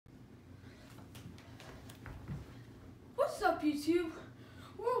What's up, YouTube?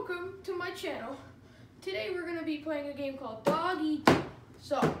 Welcome to my channel. Today we're going to be playing a game called Dog Eat Dog.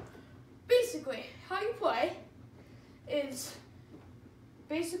 So, basically, how you play is,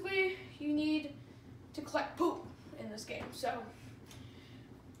 you need to collect poop in this game. So,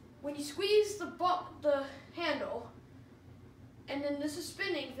 when you squeeze the handle, and then this is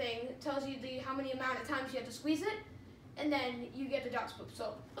spinning thing that tells you how many amount of times you have to squeeze it, and then you get the dog's poop.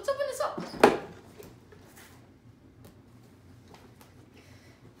 So, let's open this up.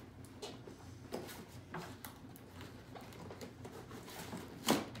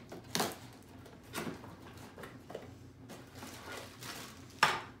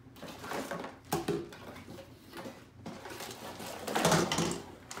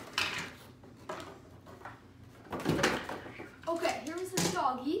 Okay, here's the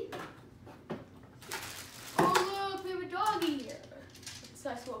doggy. Oh look, we have a doggy here. It's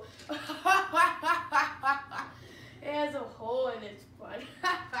nice little. It has a hole in its butt.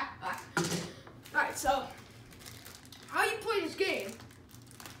 Alright, so how you play this game?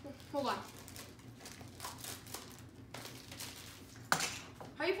 Hold on.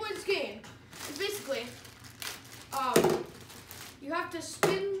 How you play this game is basically you have to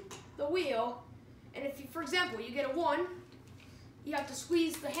spin the wheel, and if you, for example, you get a 1, you have to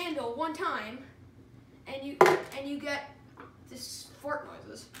squeeze the handle 1 time, and you get this fart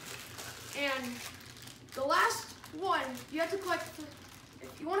noises. And the last one, you have to collect,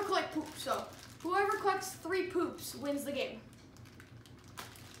 if you want to collect poop, so whoever collects 3 poops wins the game.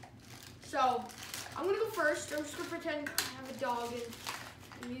 So, I'm going to go first. I'm just going to pretend I have a dog and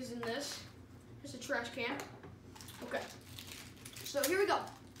I'm using this. Here's a trash can. Okay. So, here we go.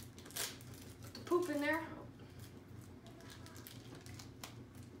 Put the poop in there.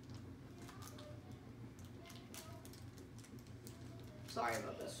 Sorry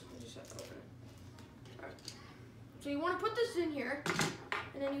about this. I just have to open it. Alright. So you want to put this in here,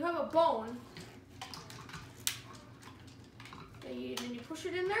 and then you have a bone. And then you push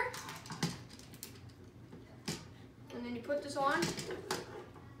it in there. And then you put this on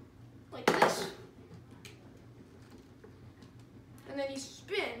like this. And then you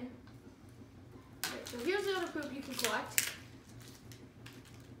spin. Right, so here's the other poop you can collect.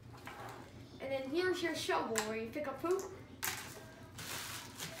 And then here's your shovel where you pick up poop.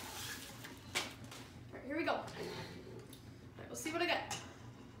 Here we go. All right, let's see what I get.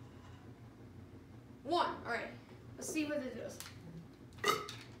 1. All right. Let's see what it does.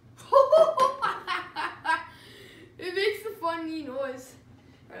 It makes the funny noise.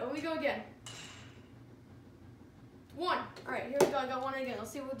 All right, let me go again. 1. All right, here we go. I got 1 again.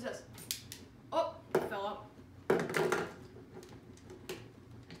 Let's see what it does. Oh, it fell out.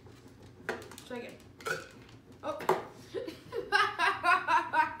 Try again. Oh.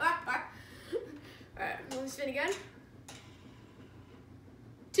 Alright, let me spin again.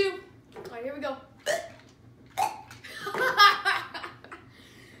 2. Alright, here we go.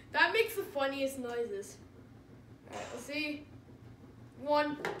 That makes the funniest noises. Alright, let's see. 1.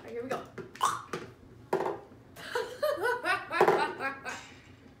 Alright, here we go.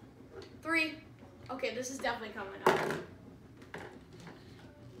 3. Okay, this is definitely coming out.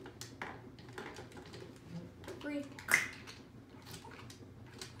 3.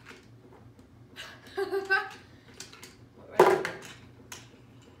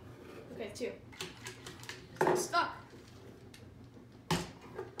 Okay, 2. It's stuck.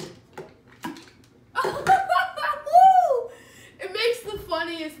 It makes the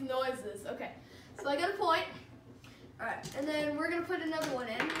funniest noises. Okay, so I got a point. All right, and then we're gonna put another one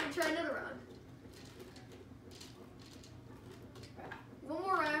in and try another round. All right, 1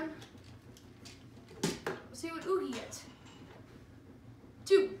 more round. Let's see what Oogie gets.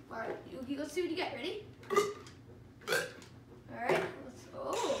 2. All right, Oogie, let's see what you get. Ready? All right.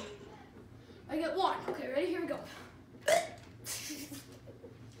 Oh, I get 1. Okay, ready? Here we go.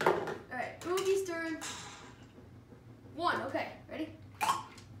 All right, Oogie's turn. 1. Okay, ready? I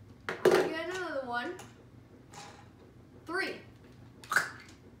get another 1. 3.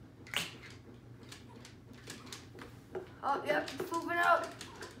 Oh, yep, it's pooping out.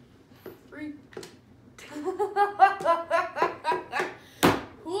 3.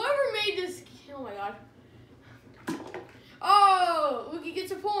 Whoever made this, oh my god. Oh, Oogie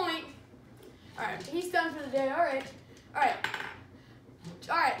gets a point. Alright, he's done for the day. Alright. Alright.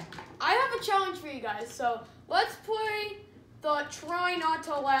 Alright. I have a challenge for you guys. So let's play the try not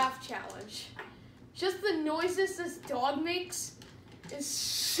to laugh challenge. Just the noises this dog makes is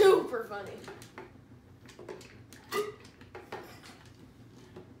super funny.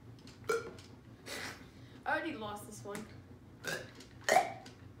 I already lost this one.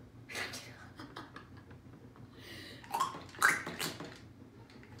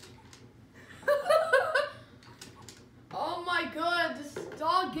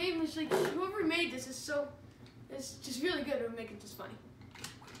 so it's just really good at making this funny.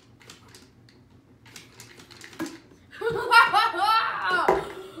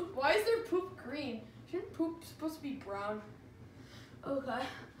 Why is their poop green? Shouldn't poop supposed to be brown? Okay.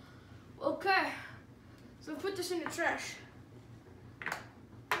 Okay. So put this in the trash.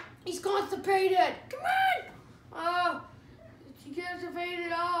 He's constipated. Come on. Oh, he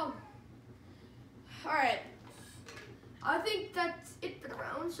constipated. Oh. All right. I think that's it for the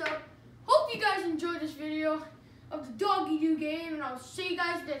round. So hope you guys enjoyed this video of the Doggy Doo game, and I'll see you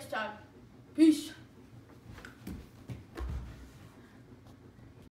guys next time. Peace.